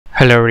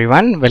Hello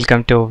everyone,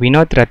 welcome to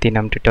Vinoth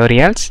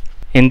tutorials.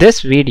 In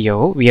this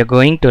video, we are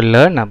going to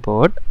learn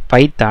about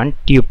Python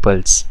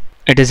tuples.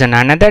 It is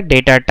another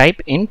data type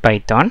in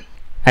Python.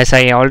 As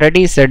I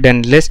already said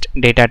in list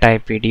data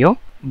type video,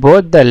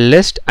 both the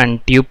list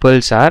and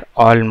tuples are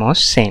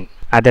almost same.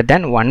 Other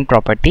than one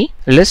property,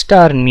 lists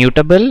are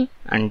mutable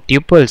and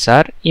tuples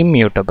are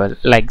immutable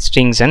like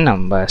strings and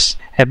numbers.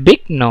 A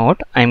big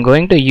note, I am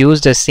going to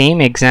use the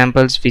same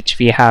examples which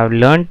we have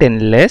learnt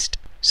in list.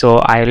 So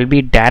I will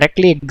be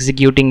directly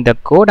executing the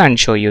code and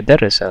show you the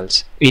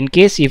results. In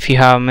case if you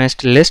have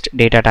missed list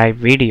data type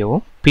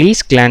video,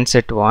 please glance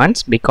it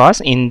once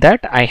because in that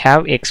I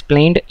have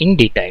explained in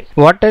detail.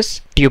 What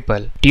is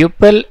tuple?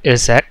 Tuple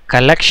is a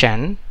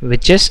collection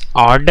which is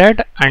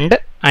ordered and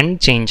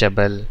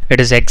unchangeable. It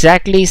is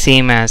exactly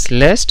same as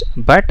list,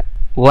 but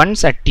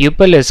once a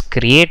tuple is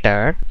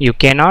created, you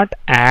cannot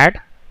add,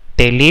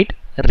 delete,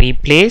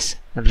 replace,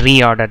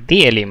 reorder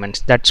the elements.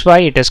 That's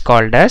why it is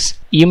called as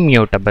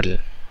immutable.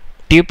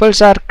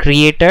 Tuples are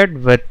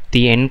created with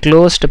the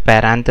enclosed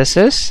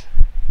parenthesis,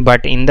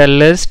 but in the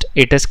list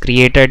it is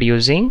created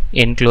using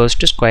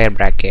enclosed square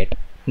bracket.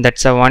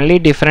 That's the only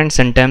difference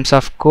in terms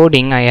of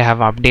coding I have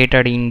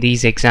updated in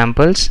these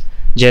examples.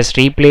 Just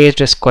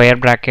replaced square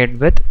bracket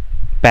with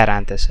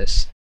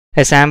parenthesis.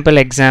 A sample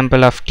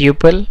example of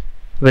tuple.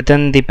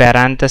 Within the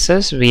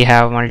parenthesis we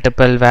have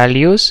multiple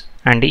values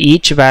and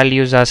each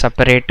values are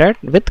separated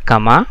with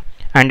comma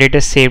and it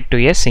is saved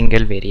to a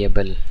single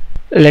variable.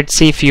 Let's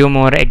see few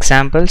more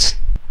examples.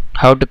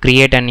 How to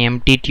create an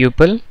empty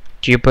tuple.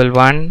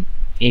 Tuple1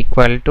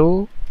 equal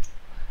to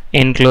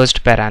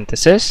enclosed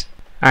parenthesis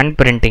and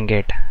printing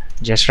it.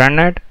 Just run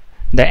it.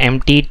 The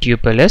empty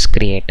tuple is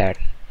created.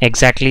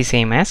 Exactly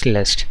same as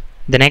list.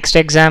 The next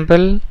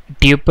example,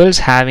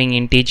 tuples having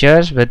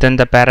integers within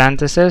the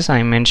parenthesis. I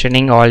am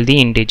mentioning all the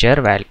integer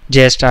value.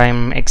 Just I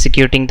am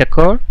executing the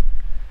code.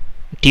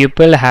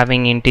 Tuple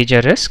having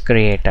integer is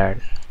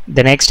created.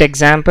 The next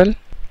example,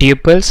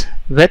 tuples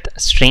with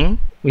string.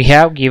 We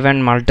have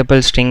given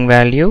multiple string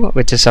value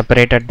which is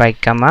separated by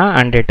comma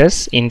and it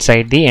is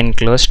inside the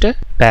enclosed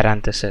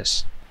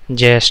parenthesis.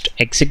 Just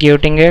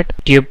executing it.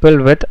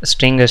 Tuple with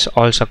string is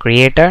also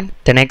created.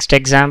 The next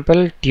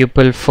example,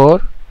 tuple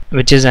 4,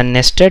 which is a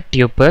nested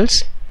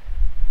tuples.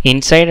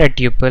 Inside a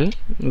tuple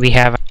we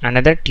have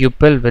another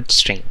tuple with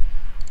string.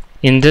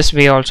 In this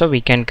way also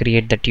we can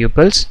create the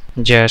tuples.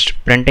 Just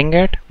printing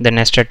it. The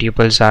nested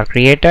tuples are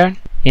created.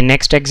 In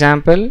next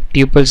example,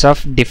 tuples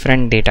of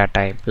different data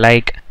type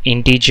like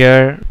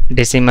integer,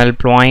 decimal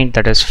point,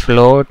 that is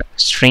float,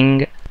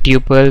 string,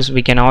 tuples.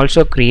 We can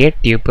also create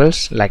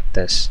tuples like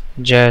this.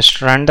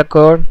 Just run the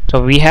code.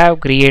 So we have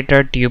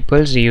created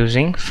tuples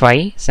using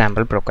 5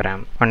 sample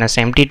program. On a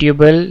empty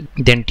tuple,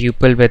 then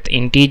tuple with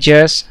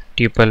integers,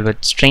 tuple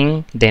with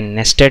string, then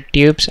nested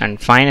tuples, and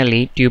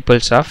finally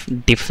tuples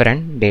of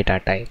different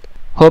data type.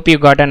 Hope you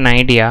got an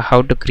idea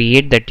how to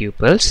create the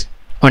tuples.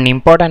 One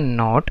important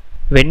note,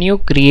 when you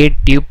create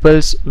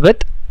tuples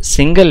with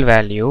single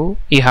value,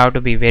 you have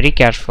to be very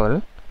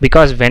careful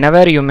because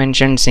whenever you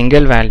mention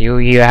single value,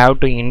 you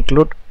have to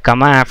include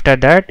comma after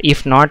that.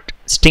 If not,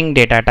 string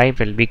data type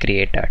will be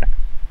created.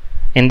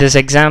 In this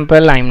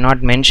example, I am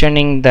not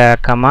mentioning the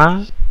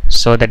comma,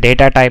 so the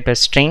data type is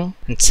string.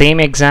 In same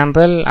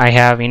example, I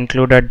have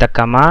included the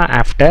comma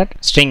after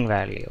string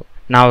value.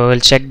 Now we will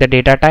check the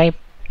data type.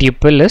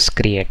 Tuple is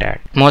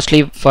created.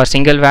 Mostly for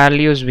single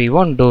values we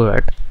won't do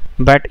it,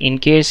 but in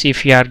case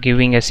if you are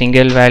giving a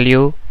single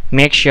value,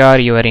 make sure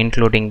you are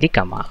including the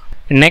comma.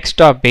 Next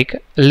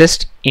topic,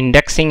 list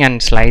indexing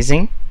and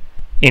slicing.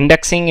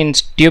 Indexing in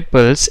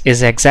tuples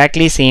is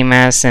exactly same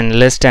as in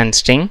list and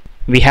string.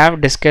 We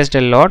have discussed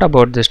a lot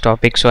about this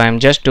topic, so I am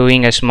just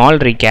doing a small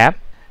recap.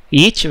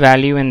 Each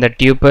value in the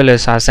tuple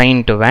is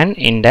assigned to an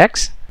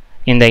index.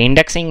 In the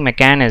indexing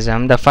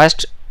mechanism, the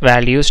first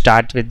value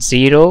starts with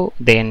 0,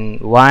 then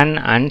 1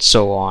 and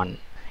so on.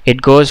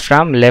 It goes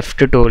from left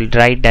to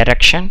right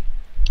direction.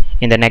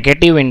 In the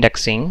negative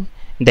indexing,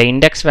 the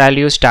index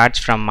value starts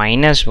from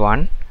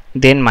 -1,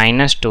 then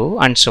 -2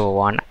 and so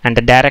on, and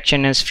the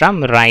direction is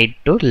from right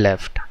to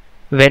left.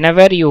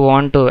 Whenever you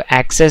want to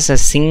access a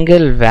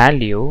single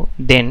value,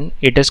 then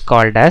it is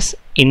called as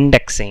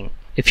indexing.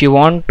 If you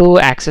want to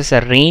access a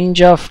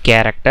range of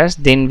characters,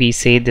 then we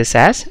say this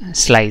as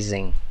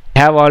slicing. I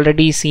have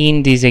already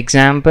seen these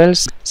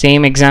examples.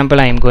 Same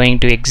example I am going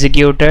to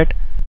execute it.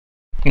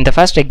 In the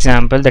first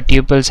example, the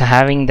tuples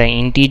having the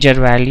integer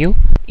value.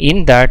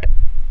 In that,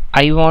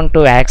 I want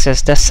to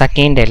access the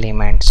second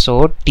element.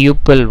 So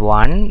tuple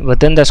 1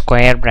 within the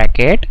square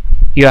bracket,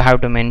 you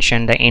have to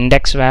mention the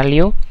index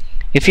value.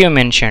 If you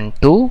mention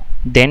 2,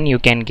 then you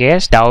can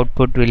guess the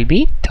output will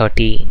be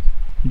 30.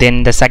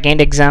 Then the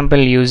second example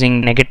using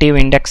negative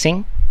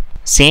indexing.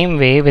 Same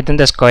way within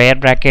the square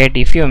bracket,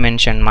 if you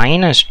mention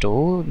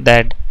 -2,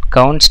 that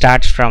count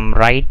starts from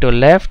right to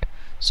left.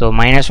 So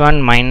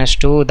 -1,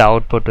 -2, the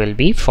output will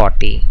be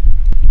 40.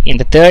 In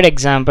the third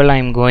example, I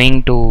am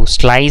going to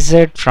slice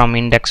it from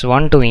index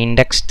 1 to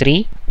index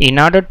 3. In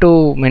order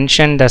to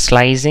mention the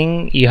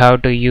slicing, you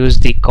have to use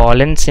the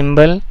colon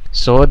symbol.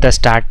 So the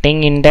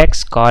starting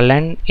index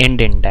colon end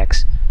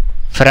index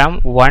from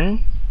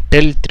 1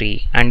 till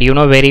 3, and you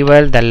know very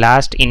well the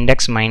last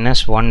index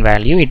minus 1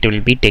 value it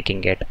will be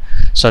taking it.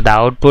 So the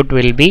output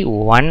will be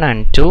 1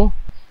 and 2.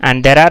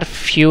 And there are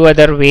few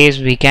other ways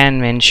we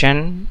can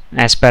mention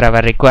as per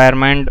our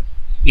requirement.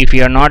 If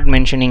you are not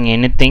mentioning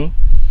anything,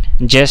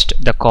 just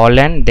the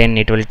colon, then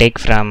it will take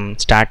from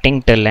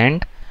starting till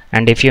end.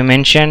 And if you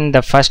mention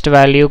the first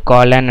value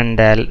colon and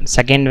the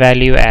second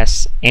value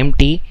as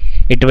empty,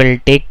 it will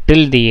take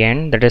till the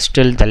end, that is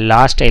till the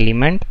last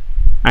element.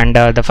 And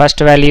the first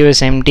value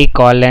is empty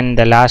colon,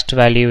 the last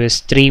value is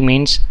 3,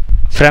 means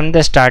from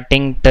the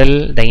starting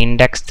till the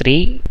index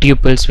 3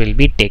 tuples will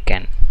be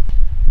taken.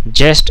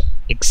 Just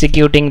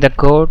executing the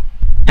code,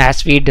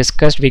 as we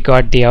discussed, we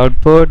got the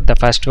output, the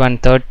first one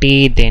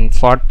 30, then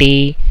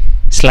 40,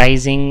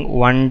 slicing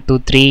 1 to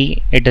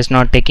 3, it is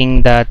not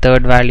taking the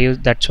third value,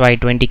 that's why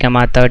 20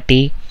 comma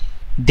 30.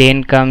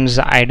 Then comes,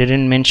 I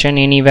didn't mention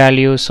any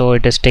value, so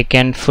it is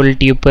taken full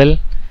tuple.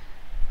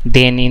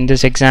 Then in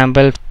this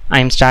example I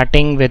am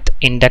starting with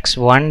index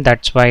 1,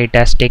 that's why it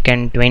has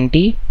taken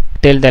 20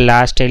 till the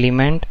last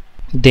element.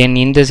 Then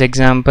in this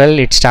example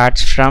it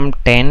starts from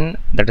 10,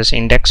 that is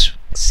index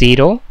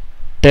 0,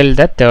 till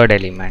the third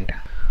element.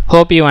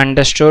 Hope you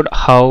understood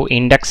how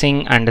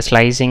indexing and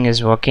slicing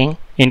is working.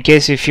 In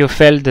case if you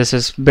felt this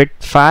is bit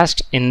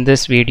fast in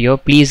this video,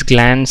 please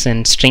glance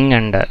in string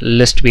and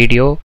list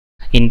video.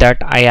 In that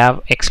I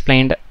have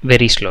explained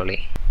very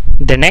slowly.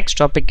 The next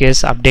topic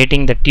is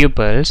updating the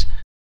tuples.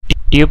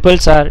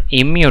 Tuples are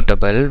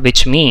immutable,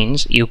 which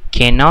means you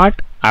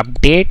cannot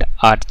update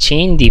or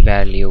change the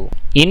value.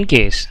 In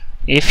case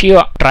if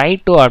you try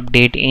to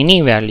update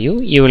any value,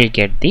 you will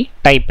get the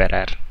type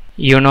error.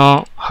 You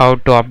know how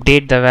to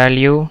update the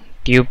value.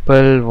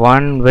 Tuple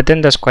 1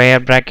 within the square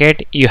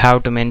bracket, you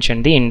have to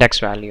mention the index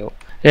value.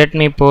 Let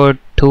me put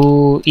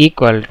 2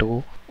 equal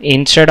to,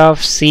 instead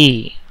of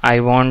C I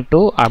want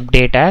to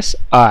update as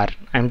R.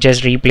 I'm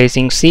just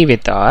replacing C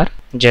with R.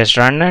 Just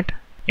run it,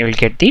 you will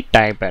get the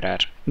type error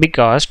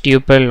because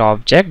tuple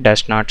object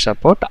does not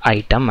support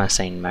item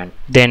assignment.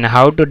 Then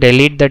how to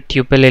delete the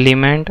tuple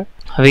element?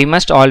 We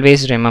must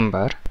always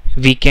remember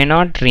we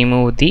cannot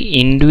remove the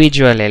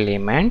individual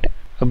element,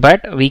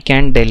 but we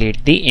can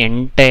delete the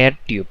entire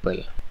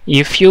tuple.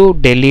 If you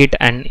delete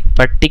an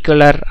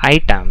particular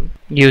item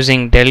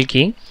using del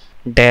key,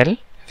 del,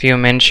 if you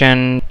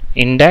mention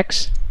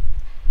index,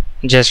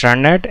 just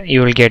run it,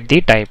 you will get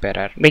the type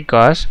error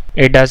because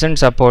it doesn't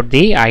support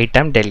the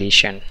item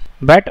deletion.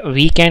 But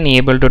we can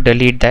able to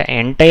delete the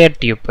entire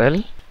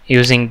tuple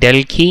using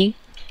del key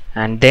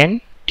and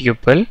then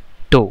tuple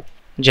 2.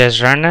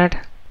 Just run it.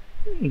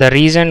 The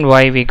reason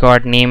why we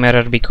got name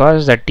error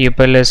because the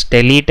tuple is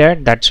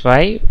deleted, that's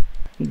why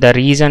the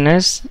reason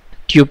is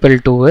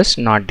tuple 2 is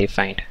not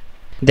defined.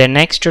 The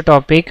next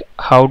topic,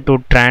 how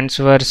to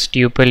transfer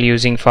tuple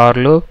using for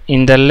loop.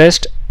 In the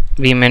list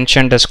we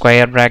mentioned the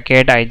square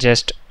bracket, I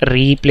just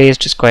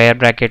replaced square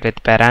bracket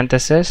with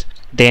parenthesis.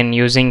 Then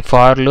using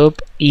for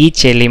loop,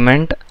 each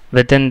element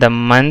within the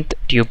month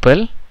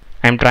tuple,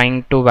 I'm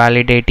trying to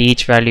validate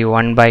each value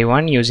one by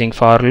one using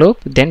for loop,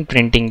 then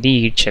printing the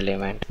each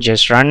element.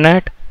 Just run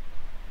it,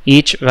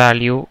 each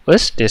value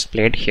is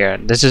displayed here.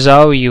 This is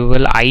how you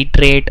will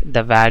iterate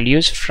the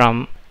values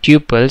from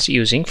tuples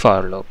using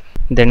for loop.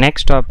 The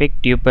next topic,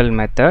 tuple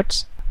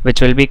methods,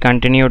 which will be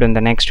continued in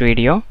the next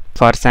video.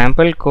 For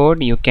sample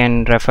code you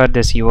can refer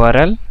this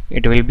URL,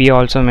 it will be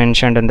also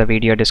mentioned in the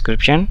video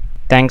description.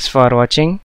 Thanks for watching.